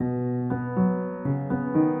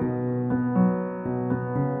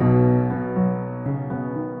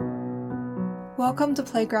Welcome to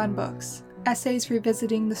Playground Books, essays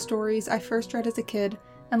revisiting the stories I first read as a kid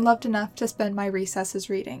and loved enough to spend my recesses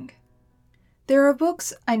reading. There are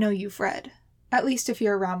books I know you've read, at least if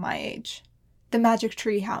you're around my age. The Magic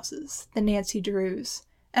Tree Houses, the Nancy Drews,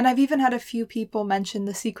 and I've even had a few people mention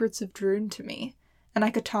The Secrets of Droon to me, and I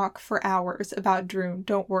could talk for hours about Droon,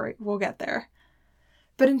 don't worry, we'll get there.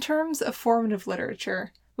 But in terms of formative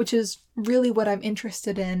literature, which is really what I'm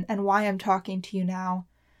interested in and why I'm talking to you now,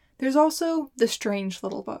 there's also the strange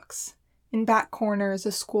little books, in back corners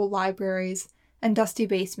of school libraries and dusty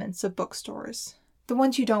basements of bookstores. The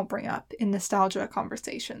ones you don't bring up in nostalgia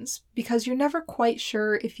conversations, because you're never quite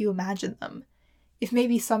sure if you imagine them, if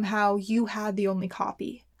maybe somehow you had the only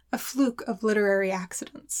copy, a fluke of literary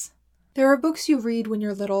accidents. There are books you read when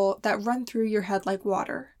you're little that run through your head like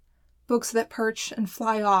water, books that perch and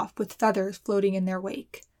fly off with feathers floating in their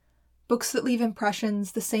wake. Books that leave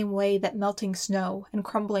impressions the same way that melting snow and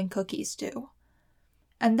crumbling cookies do.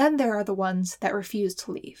 And then there are the ones that refuse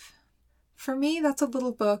to leave. For me, that's a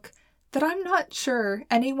little book that I'm not sure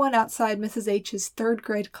anyone outside Mrs. H's third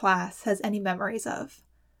grade class has any memories of.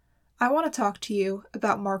 I want to talk to you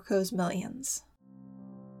about Marco's Millions.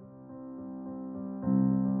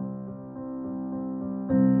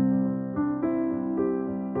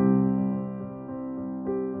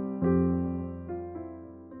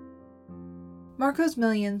 Marco's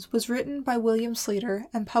Millions was written by William Slater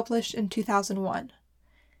and published in 2001.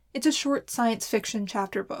 It's a short science fiction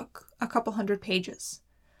chapter book, a couple hundred pages.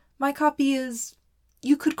 My copy is,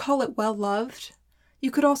 you could call it well-loved. You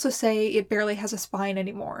could also say it barely has a spine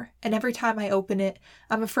anymore, and every time I open it,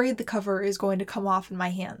 I'm afraid the cover is going to come off in my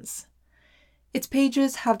hands. Its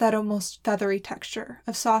pages have that almost feathery texture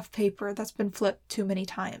of soft paper that's been flipped too many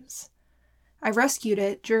times. I rescued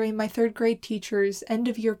it during my third grade teacher's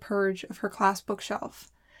end-of-year purge of her class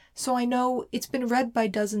bookshelf, so I know it's been read by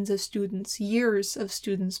dozens of students, years of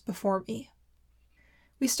students before me.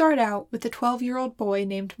 We start out with a 12-year-old boy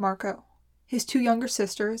named Marco, his two younger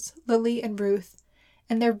sisters, Lily and Ruth,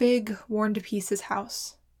 and their big, worn-to-pieces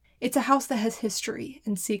house. It's a house that has history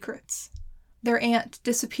and secrets. Their aunt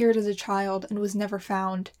disappeared as a child and was never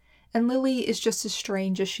found, and Lily is just as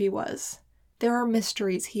strange as she was. There are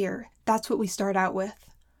mysteries here. That's what we start out with.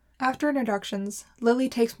 After introductions, Lily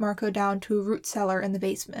takes Marco down to a root cellar in the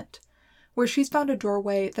basement, where she's found a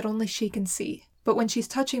doorway that only she can see, but when she's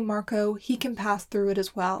touching Marco, he can pass through it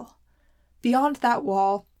as well. Beyond that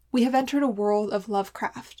wall, we have entered a world of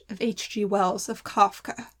Lovecraft, of H.G. Wells, of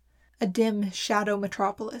Kafka, a dim shadow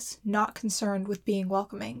metropolis not concerned with being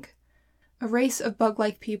welcoming. A race of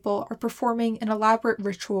bug-like people are performing an elaborate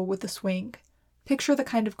ritual with a swing. Picture the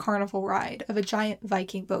kind of carnival ride of a giant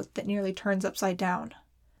Viking boat that nearly turns upside down.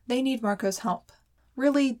 They need Marco's help.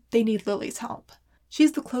 Really, they need Lily's help.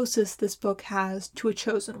 She's the closest this book has to a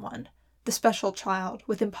chosen one, the special child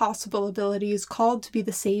with impossible abilities called to be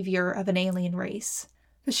the savior of an alien race.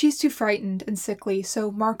 But she's too frightened and sickly, so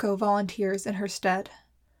Marco volunteers in her stead.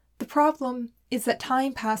 The problem is that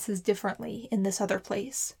time passes differently in this other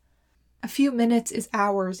place. A few minutes is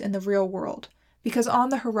hours in the real world, because on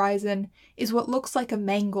the horizon is what looks like a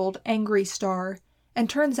mangled, angry star, and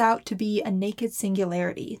turns out to be a naked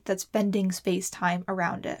singularity that's bending space-time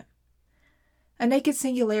around it. A naked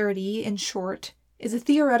singularity, in short, is a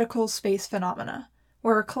theoretical space phenomena,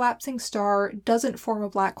 where a collapsing star doesn't form a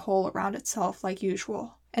black hole around itself like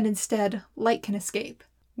usual, and instead light can escape,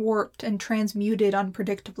 warped and transmuted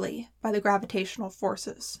unpredictably by the gravitational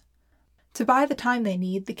forces. To buy the time they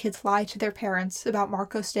need, the kids lie to their parents about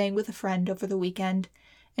Marco staying with a friend over the weekend,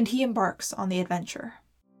 and he embarks on the adventure.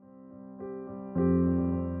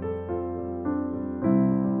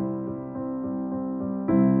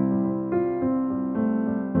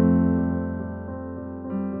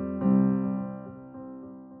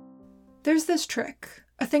 There's this trick,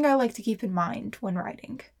 a thing I like to keep in mind when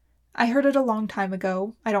writing. I heard it a long time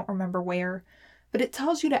ago, I don't remember where, but it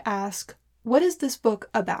tells you to ask, what is this book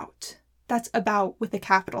about? That's about with a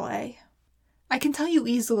capital A. I can tell you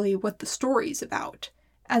easily what the story's about,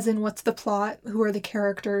 as in what's the plot, who are the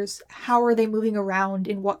characters, how are they moving around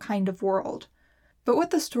in what kind of world. But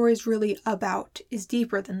what the story's really about is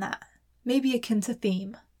deeper than that, maybe akin to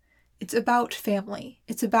theme. It's about family,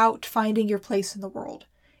 it's about finding your place in the world.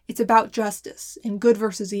 It's about justice, and good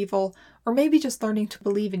versus evil, or maybe just learning to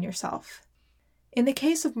believe in yourself. In the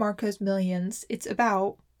case of Marco's Millions, it's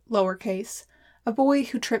about, lowercase, a boy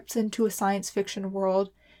who trips into a science fiction world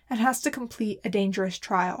and has to complete a dangerous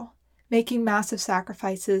trial, making massive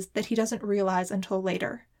sacrifices that he doesn't realize until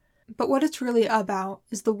later. But what it's really about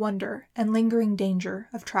is the wonder and lingering danger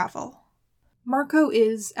of travel. Marco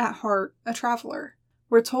is, at heart, a traveler,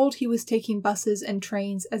 We're told he was taking buses and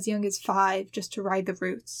trains as young as 5 just to ride the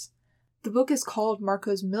routes. The book is called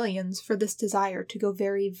Marco's Millions for this desire to go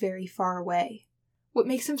very, very far away. What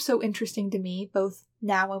makes him so interesting to me, both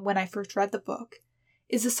now and when I first read the book,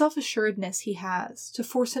 is the self-assuredness he has to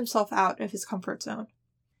force himself out of his comfort zone.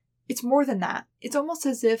 It's more than that. It's almost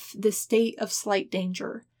as if this state of slight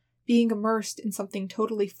danger, being immersed in something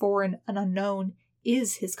totally foreign and unknown,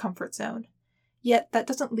 is his comfort zone. Yet that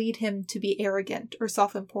doesn't lead him to be arrogant or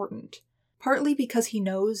self-important, partly because he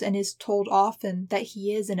knows and is told often that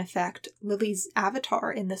he is, in effect, Lily's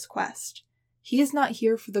avatar in this quest. He is not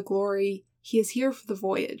here for the glory, he is here for the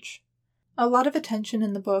voyage. A lot of attention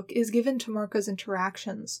in the book is given to Marco's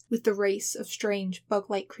interactions with the race of strange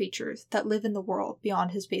bug-like creatures that live in the world beyond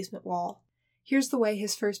his basement wall. Here's the way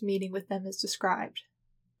his first meeting with them is described.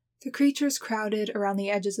 The creatures crowded around the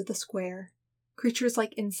edges of the square, creatures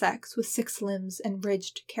like insects with 6 limbs and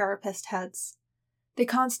ridged, carapaced heads. They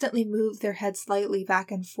constantly moved their heads slightly back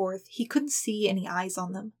and forth. He couldn't see any eyes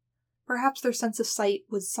on them. Perhaps their sense of sight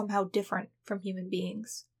was somehow different from human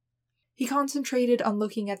beings. He concentrated on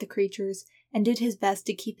looking at the creatures and did his best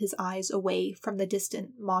to keep his eyes away from the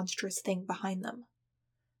distant, monstrous thing behind them.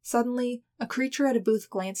 Suddenly, a creature at a booth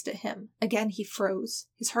glanced at him. Again he froze,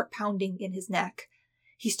 his heart pounding in his neck.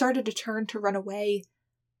 He started to turn to run away,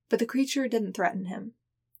 but the creature didn't threaten him.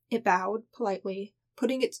 It bowed, politely,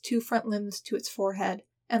 putting its 2 front limbs to its forehead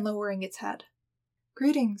and lowering its head.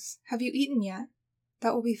 "Greetings. Have you eaten yet?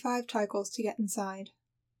 That will be 5 ticals to get inside."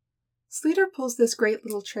 Sleater pulls this great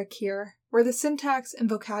little trick here, where the syntax and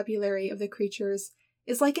vocabulary of the creatures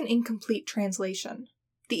is like an incomplete translation.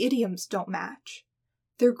 The idioms don't match.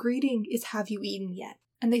 Their greeting is "Have you eaten yet?"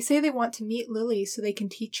 And they say they want to meet Lily so they can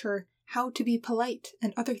teach her how to be polite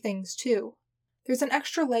and other things too. There's an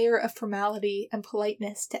extra layer of formality and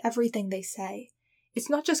politeness to everything they say. It's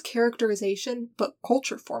not just characterization, but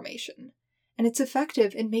culture formation. And it's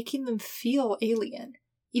effective in making them feel alien,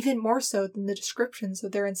 even more so than the descriptions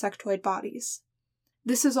of their insectoid bodies.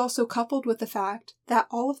 This is also coupled with the fact that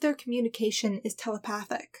all of their communication is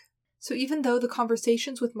telepathic. So even though the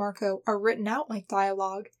conversations with Marco are written out like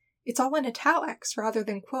dialogue, it's all in italics rather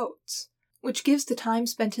than quotes, which gives the time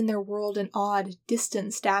spent in their world an odd,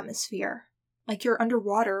 distanced atmosphere, like you're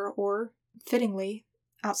underwater or, fittingly,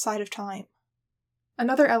 outside of time.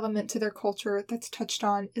 Another element to their culture that's touched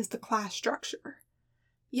on is the class structure.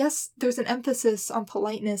 Yes, there's an emphasis on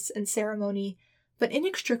politeness and ceremony, but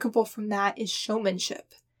inextricable from that is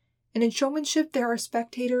showmanship. And in showmanship there are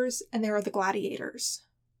spectators and there are the gladiators.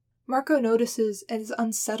 Marco notices and is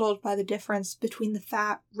unsettled by the difference between the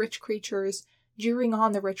fat, rich creatures jeering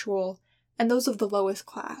on the ritual and those of the lowest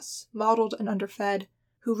class, modeled and underfed,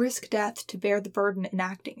 who risk death to bear the burden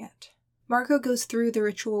enacting it. Marco goes through the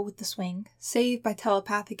ritual with the swing, saved by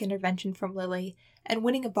telepathic intervention from Lily, and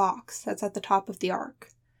winning a box that's at the top of the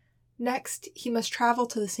arc. Next, he must travel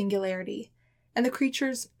to the Singularity, and the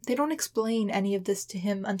creatures, they don't explain any of this to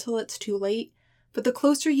him until it's too late, but the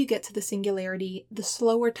closer you get to the Singularity, the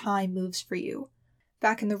slower time moves for you.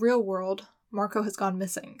 Back in the real world, Marco has gone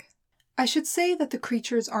missing. I should say that the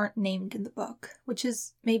creatures aren't named in the book, which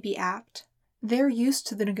is maybe apt. They're used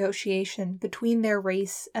to the negotiation between their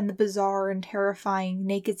race and the bizarre and terrifying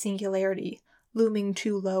naked singularity looming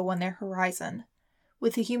too low on their horizon,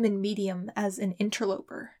 with the human medium as an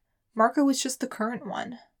interloper. Marco was just the current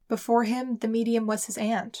one. Before him, the medium was his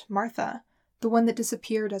aunt, Martha, the one that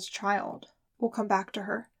disappeared as a child. We'll come back to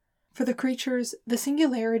her. For the creatures, the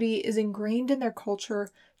singularity is ingrained in their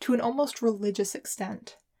culture to an almost religious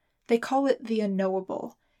extent. They call it the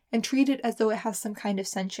unknowable, and treat it as though it has some kind of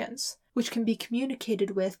sentience, which can be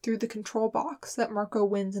communicated with through the control box that Marco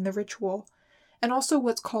wins in the ritual, and also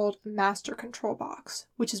what's called a master control box,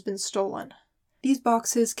 which has been stolen. These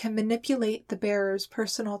boxes can manipulate the bearer's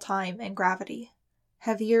personal time and gravity.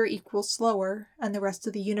 Heavier equals slower, and the rest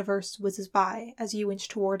of the universe whizzes by as you inch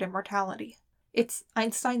toward immortality. It's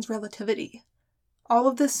Einstein's relativity. All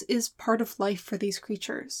of this is part of life for these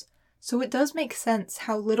creatures, so it does make sense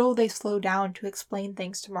how little they slow down to explain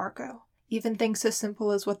things to Marco, even things as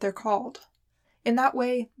simple as what they're called. In that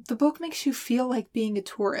way, the book makes you feel like being a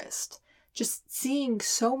tourist, just seeing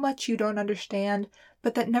so much you don't understand,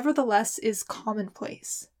 but that nevertheless is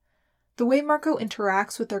commonplace. The way Marco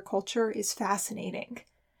interacts with their culture is fascinating.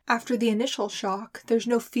 After the initial shock, there's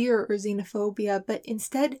no fear or xenophobia, but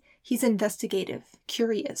instead he's investigative,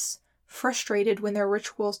 curious, frustrated when their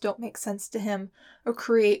rituals don't make sense to him or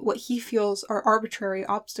create what he feels are arbitrary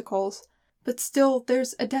obstacles. But still,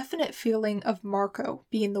 there's a definite feeling of Marco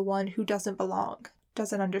being the one who doesn't belong,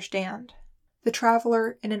 doesn't understand. The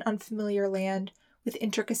traveler in an unfamiliar land with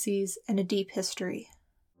intricacies and a deep history.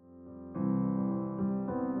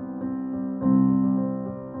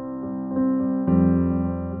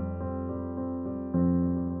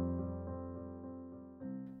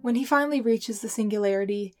 When he finally reaches the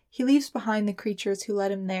singularity, he leaves behind the creatures who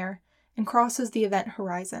led him there and crosses the event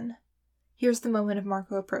horizon. Here's the moment of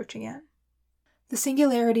Marco approaching it. The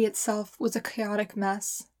singularity itself was a chaotic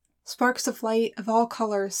mess. Sparks of light of all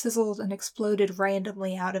colors sizzled and exploded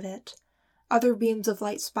randomly out of it. Other beams of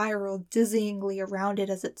light spiraled dizzyingly around it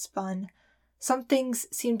as it spun. Some things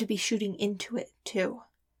seemed to be shooting into it, too.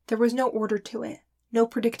 There was no order to it, no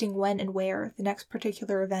predicting when and where the next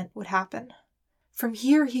particular event would happen. From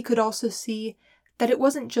here he could also see that it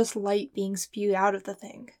wasn't just light being spewed out of the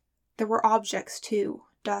thing. There were objects, too,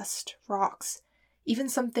 dust, rocks, even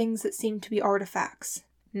some things that seemed to be artifacts,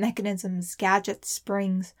 mechanisms, gadgets,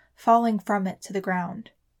 springs, falling from it to the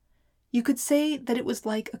ground. You could say that it was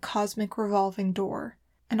like a cosmic revolving door.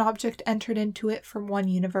 An object entered into it from one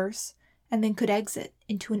universe, and then could exit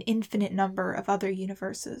into an infinite number of other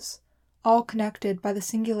universes, all connected by the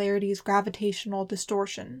singularity's gravitational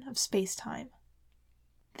distortion of space-time.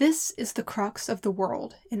 This is the crux of the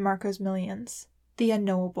world in Marco's Millions. The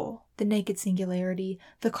unknowable, the naked singularity,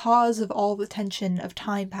 the cause of all the tension of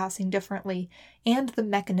time passing differently, and the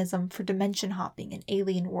mechanism for dimension hopping in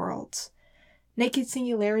alien worlds. Naked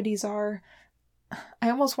singularities are, I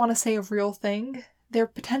almost want to say a real thing. They're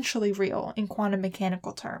potentially real in quantum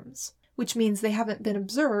mechanical terms, which means they haven't been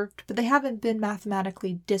observed, but they haven't been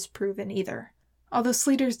mathematically disproven either. Although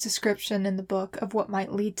Sleater's description in the book of what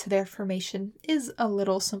might lead to their formation is a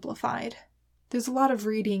little simplified. There's a lot of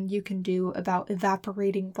reading you can do about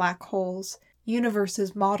evaporating black holes,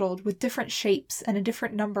 universes modeled with different shapes and a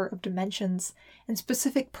different number of dimensions, and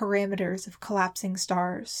specific parameters of collapsing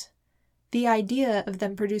stars. The idea of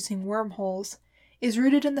them producing wormholes is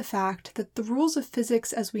rooted in the fact that the rules of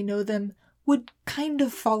physics as we know them would kind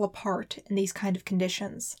of fall apart in these kind of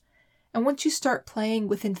conditions. And once you start playing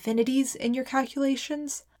with infinities in your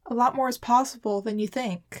calculations, a lot more is possible than you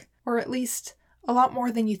think, or at least a lot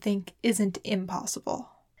more than you think isn't impossible.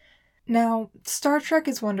 Now, Star Trek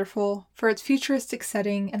is wonderful for its futuristic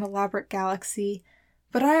setting and elaborate galaxy,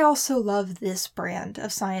 but I also love this brand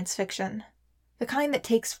of science fiction. The kind that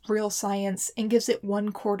takes real science and gives it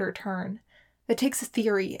one quarter turn, that takes a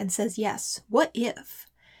theory and says, yes, what if?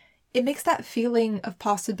 It makes that feeling of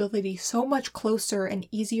possibility so much closer and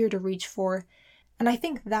easier to reach for, and I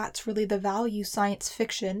think that's really the value science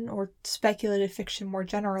fiction, or speculative fiction more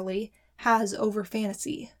generally, has over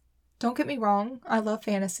fantasy. Don't get me wrong, I love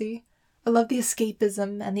fantasy. I love the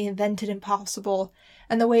escapism and the invented impossible,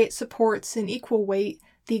 and the way it supports in equal weight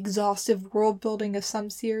the exhaustive world-building of some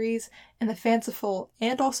series and the fanciful,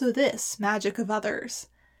 and also this, magic of others.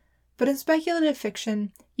 But in speculative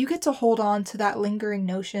fiction, you get to hold on to that lingering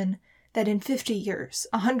notion that in 50 years,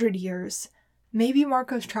 100 years, maybe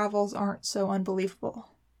Marco's travels aren't so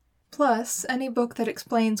unbelievable. Plus, any book that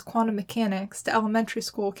explains quantum mechanics to elementary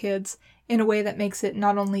school kids in a way that makes it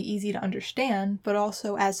not only easy to understand, but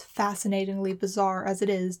also as fascinatingly bizarre as it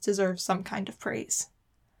is, deserves some kind of praise.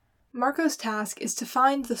 Marco's task is to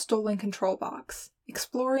find the stolen control box,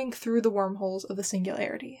 exploring through the wormholes of the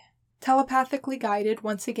singularity. Telepathically guided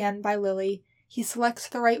once again by Lily, he selects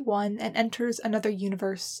the right one and enters another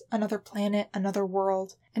universe, another planet, another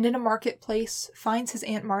world, and in a marketplace finds his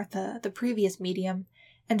Aunt Martha, the previous medium,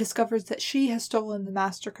 and discovers that she has stolen the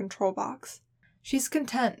master control box. She's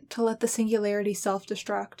content to let the singularity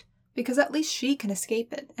self-destruct, because at least she can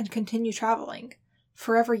escape it and continue traveling,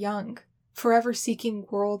 forever young, forever seeking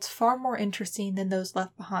worlds far more interesting than those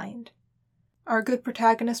left behind. Our good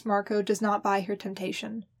protagonist Marco does not buy her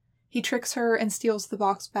temptation. He tricks her and steals the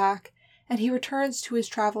box back, and he returns to his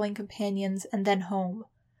traveling companions and then home.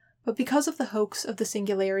 But because of the hoax of the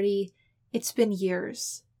singularity, it's been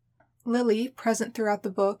years. Lily, present throughout the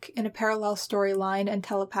book in a parallel storyline and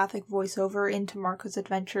telepathic voiceover into Marco's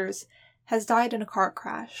adventures, has died in a car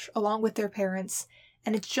crash, along with their parents,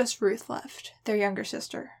 and it's just Ruth left, their younger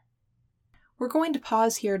sister. We're going to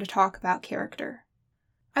pause here to talk about character.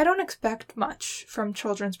 I don't expect much from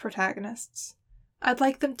children's protagonists. I'd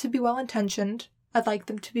like them to be well-intentioned, I'd like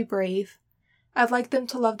them to be brave, I'd like them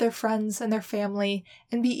to love their friends and their family,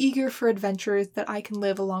 and be eager for adventures that I can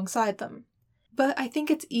live alongside them. But I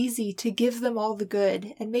think it's easy to give them all the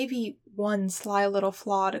good, and maybe one sly little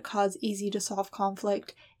flaw to cause easy-to-solve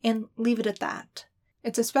conflict, and leave it at that.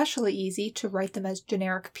 It's especially easy to write them as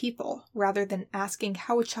generic people, rather than asking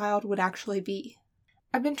how a child would actually be.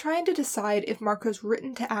 I've been trying to decide if Marco's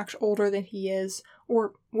written to act older than he is,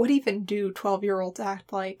 or what even do 12-year-olds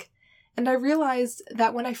act like, and I realized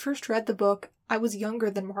that when I first read the book, I was younger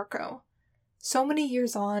than Marco. So many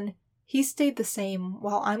years on, he stayed the same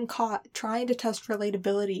while I'm caught trying to test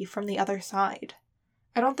relatability from the other side.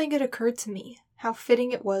 I don't think it occurred to me how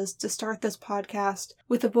fitting it was to start this podcast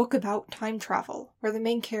with a book about time travel, where the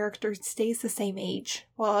main character stays the same age,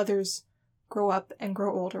 while others grow up and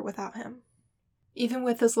grow older without him. Even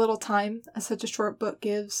with as little time as such a short book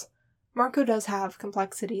gives, Marco does have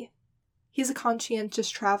complexity. He's a conscientious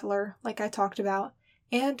traveler, like I talked about,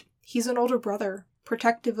 and he's an older brother,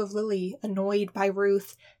 protective of Lily, annoyed by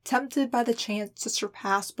Ruth, tempted by the chance to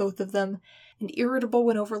surpass both of them, and irritable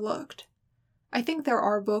when overlooked. I think there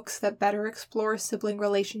are books that better explore sibling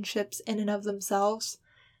relationships in and of themselves,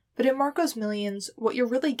 but in Marco's Millions, what you're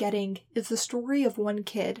really getting is the story of one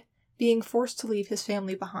kid being forced to leave his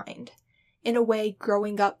family behind, in a way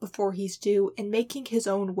growing up before he's due and making his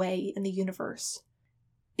own way in the universe.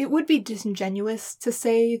 It would be disingenuous to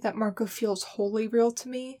say that Marco feels wholly real to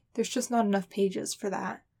me, there's just not enough pages for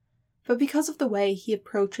that. But because of the way he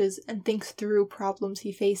approaches and thinks through problems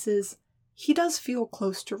he faces, he does feel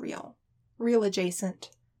close to real. Real adjacent.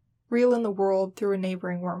 Real in the world through a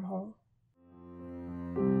neighboring wormhole.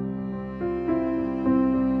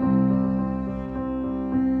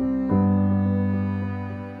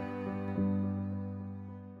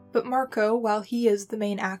 But Marco, while he is the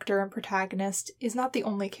main actor and protagonist, is not the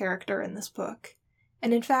only character in this book.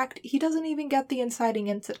 And in fact, he doesn't even get the inciting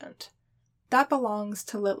incident. That belongs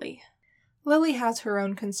to Lily. Lily has her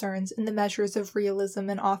own concerns in the measures of realism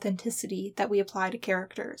and authenticity that we apply to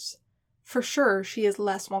characters. For sure, she is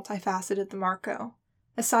less multifaceted than Marco,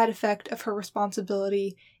 a side effect of her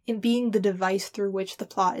responsibility in being the device through which the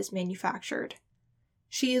plot is manufactured.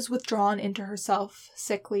 She is withdrawn into herself,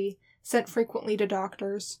 sickly, sent frequently to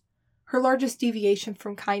doctors. Her largest deviation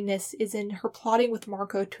from kindness is in her plotting with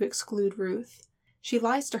Marco to exclude Ruth. She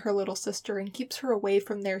lies to her little sister and keeps her away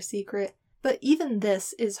from their secret, but even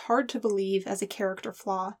this is hard to believe as a character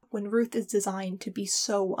flaw when Ruth is designed to be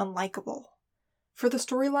so unlikable. For the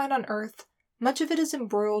storyline on Earth, much of it is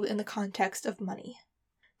embroiled in the context of money.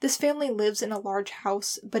 This family lives in a large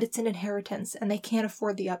house, but it's an inheritance and they can't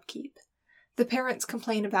afford the upkeep. The parents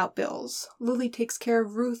complain about bills. Lily takes care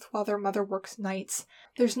of Ruth while their mother works nights.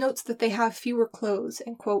 There's notes that they have fewer clothes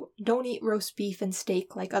and, quote, don't eat roast beef and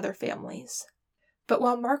steak like other families. But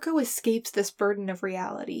while Marco escapes this burden of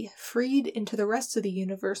reality, freed into the rest of the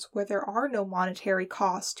universe where there are no monetary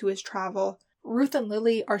costs to his travel, Ruth and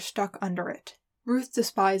Lily are stuck under it. Ruth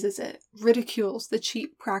despises it, ridicules the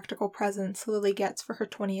cheap practical presents Lily gets for her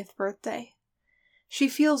 20th birthday. She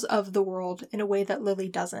feels of the world in a way that Lily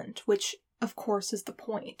doesn't, which, of course, is the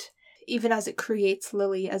point, even as it creates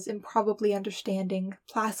Lily as improbably understanding,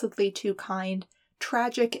 placidly too kind,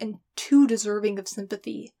 tragic and too deserving of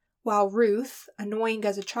sympathy, while Ruth, annoying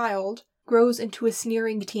as a child, grows into a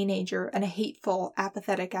sneering teenager and a hateful,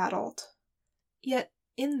 apathetic adult. Yet,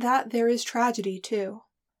 in that there is tragedy, too.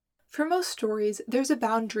 For most stories, there's a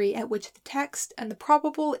boundary at which the text and the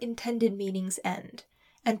probable intended meanings end,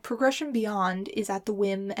 and progression beyond is at the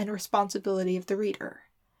whim and responsibility of the reader.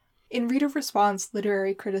 In reader response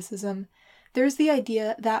literary criticism, there's the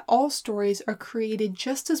idea that all stories are created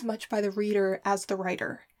just as much by the reader as the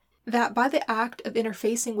writer. That by the act of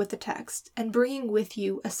interfacing with the text and bringing with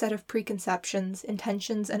you a set of preconceptions,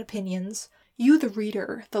 intentions, and opinions, you, the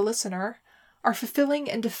reader, the listener, are fulfilling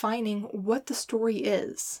and defining what the story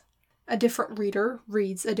is. A different reader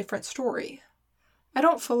reads a different story. I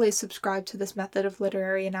don't fully subscribe to this method of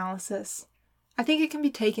literary analysis. I think it can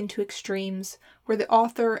be taken to extremes, where the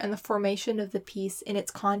author and the formation of the piece in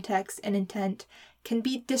its context and intent can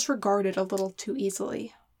be disregarded a little too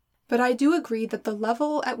easily. But I do agree that the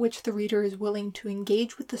level at which the reader is willing to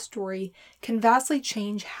engage with the story can vastly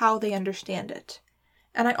change how they understand it.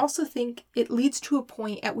 And I also think it leads to a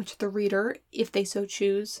point at which the reader, if they so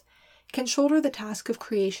choose, can shoulder the task of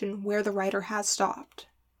creation where the writer has stopped.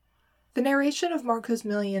 The narration of Marco's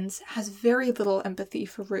Millions has very little empathy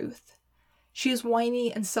for Ruth. She is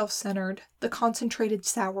whiny and self-centered, the concentrated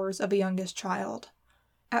sours of a youngest child.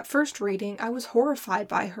 At first reading, I was horrified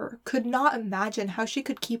by her, could not imagine how she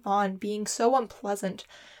could keep on being so unpleasant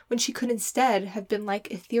when she could instead have been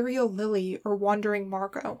like ethereal Lily or wandering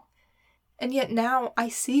Marco. And yet now I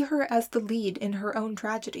see her as the lead in her own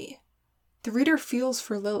tragedy. The reader feels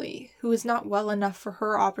for Lily, who is not well enough for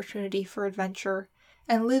her opportunity for adventure,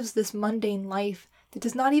 and lives this mundane life that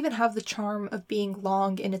does not even have the charm of being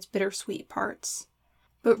long in its bittersweet parts.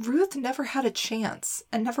 But Ruth never had a chance,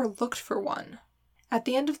 and never looked for one. At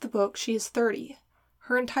the end of the book, she is 30.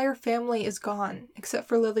 Her entire family is gone, except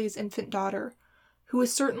for Lily's infant daughter, who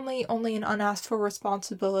is certainly only an unasked-for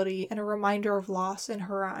responsibility and a reminder of loss in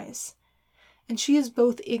her eyes. And she is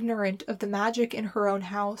both ignorant of the magic in her own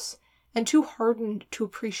house, and too hardened to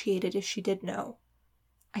appreciate it if she did know.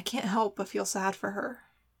 I can't help but feel sad for her.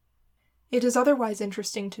 It is otherwise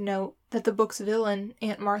interesting to note that the book's villain,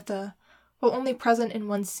 Aunt Martha, while only present in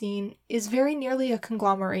one scene, is very nearly a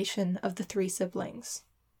conglomeration of the three siblings.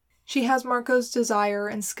 She has Marco's desire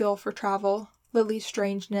and skill for travel, Lily's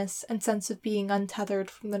strangeness and sense of being untethered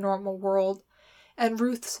from the normal world, and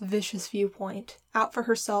Ruth's vicious viewpoint, out for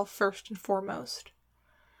herself first and foremost.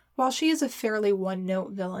 While she is a fairly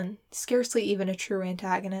one-note villain, scarcely even a true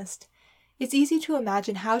antagonist, it's easy to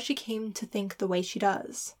imagine how she came to think the way she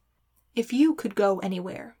does. If you could go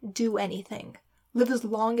anywhere, do anything, live as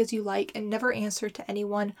long as you like, and never answer to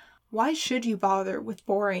anyone, why should you bother with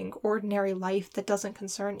boring, ordinary life that doesn't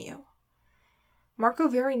concern you? Marco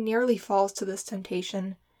very nearly falls to this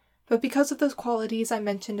temptation, but because of those qualities I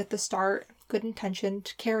mentioned at the start,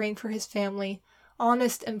 good-intentioned, caring for his family,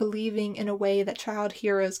 honest and believing in a way that child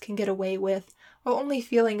heroes can get away with, while only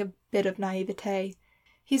feeling a bit of naivete,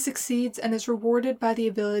 he succeeds and is rewarded by the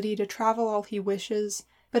ability to travel all he wishes,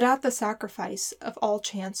 but at the sacrifice of all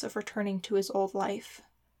chance of returning to his old life.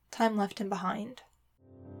 Time left him behind.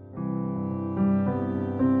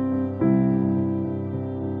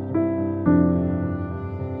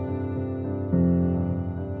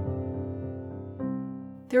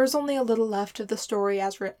 There is only a little left of the story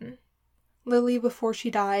as written. Lily, before she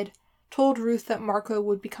died, told Ruth that Marco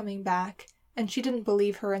would be coming back, and she didn't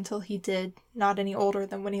believe her until he did, not any older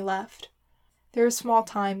than when he left. There is small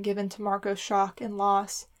time given to Marco's shock and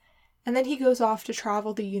loss, and then he goes off to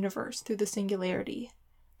travel the universe through the singularity,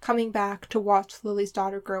 coming back to watch Lily's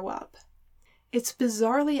daughter grow up. It's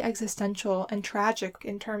bizarrely existential and tragic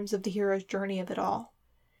in terms of the hero's journey of it all.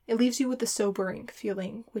 It leaves you with a sobering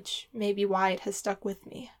feeling, which may be why it has stuck with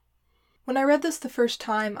me. When I read this the first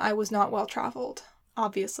time, I was not well-traveled.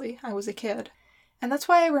 Obviously, I was a kid. And that's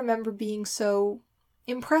why I remember being so...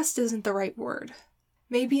 impressed isn't the right word.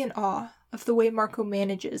 Maybe in awe of the way Marco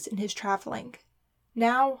manages in his traveling.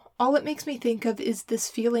 Now, all it makes me think of is this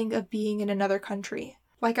feeling of being in another country.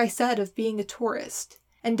 Like I said, of being a tourist,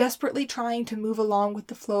 and desperately trying to move along with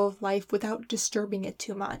the flow of life without disturbing it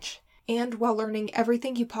too much, and while learning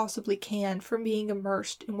everything you possibly can from being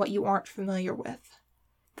immersed in what you aren't familiar with.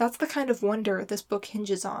 That's the kind of wonder this book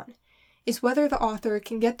hinges on, is whether the author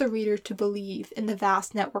can get the reader to believe in the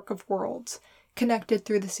vast network of worlds connected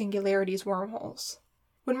through the singularity's wormholes.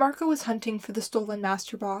 When Marco is hunting for the stolen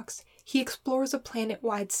master box, he explores a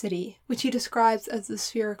planet-wide city, which he describes as the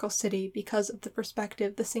spherical city because of the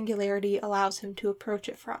perspective the singularity allows him to approach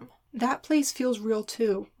it from. That place feels real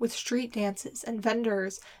too, with street dances and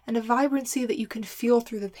vendors and a vibrancy that you can feel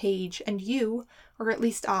through the page, and you, or at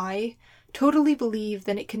least I, totally believe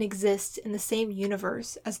that it can exist in the same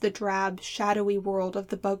universe as the drab, shadowy world of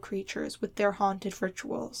the bug creatures with their haunted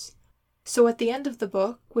rituals. So at the end of the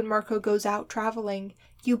book, when Marco goes out traveling,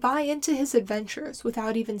 you buy into his adventures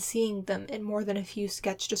without even seeing them in more than a few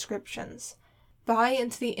sketch descriptions. Buy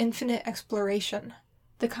into the infinite exploration,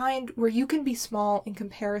 the kind where you can be small in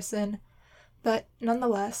comparison, but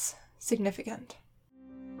nonetheless significant.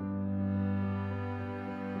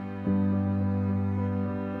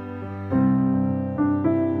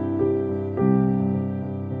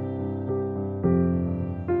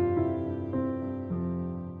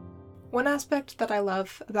 One aspect that I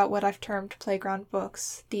love about what I've termed playground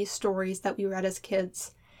books, these stories that we read as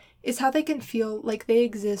kids, is how they can feel like they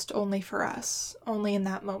exist only for us, only in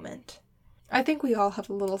that moment. I think we all have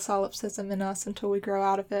a little solipsism in us until we grow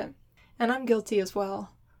out of it, and I'm guilty as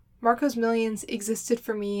well. Marco's Millions existed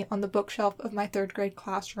for me on the bookshelf of my 3rd grade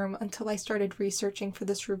classroom until I started researching for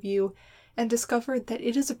this review and discovered that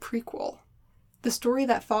it is a prequel. The story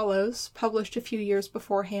that follows, published a few years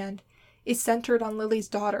beforehand, is centered on Lily's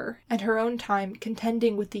daughter and her own time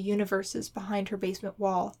contending with the universes behind her basement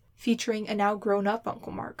wall, featuring a now grown-up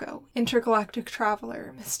Uncle Marco, intergalactic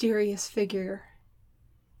traveler, mysterious figure.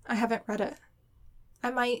 I haven't read it.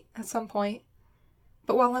 I might, at some point.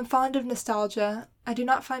 But while I'm fond of nostalgia, I do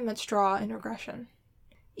not find much draw in regression.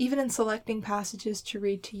 Even in selecting passages to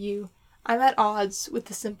read to you, I'm at odds with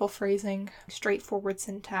the simple phrasing, straightforward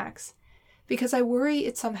syntax, because I worry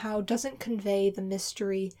it somehow doesn't convey the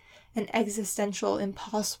mystery and existential,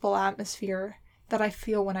 impossible atmosphere that I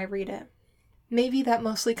feel when I read it. Maybe that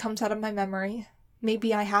mostly comes out of my memory.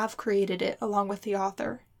 Maybe I have created it along with the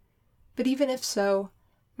author. But even if so,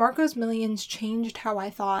 Marco's Millions changed how I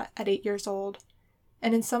thought at 8 years old,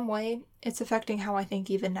 and in some way, it's affecting how I think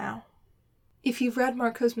even now. If you've read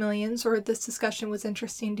Marco's Millions or this discussion was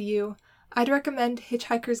interesting to you, I'd recommend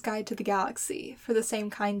Hitchhiker's Guide to the Galaxy for the same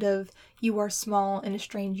kind of you are small in a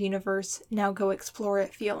strange universe, now go explore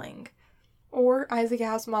it feeling. Or Isaac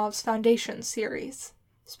Asimov's Foundation series,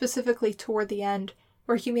 specifically toward the end,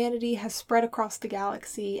 where humanity has spread across the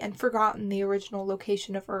galaxy and forgotten the original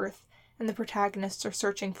location of Earth, and the protagonists are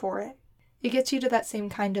searching for it. It gets you to that same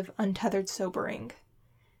kind of untethered sobering.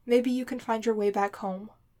 Maybe you can find your way back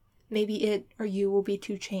home. Maybe it or you will be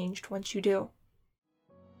too changed once you do.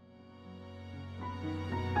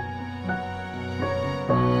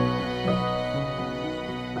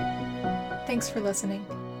 Thanks for listening.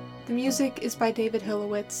 The music is by David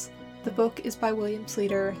Hilowitz, the book is by William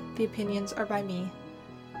Sleater, the opinions are by me.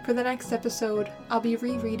 For the next episode, I'll be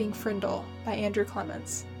rereading Frindle by Andrew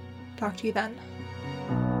Clements. Talk to you then.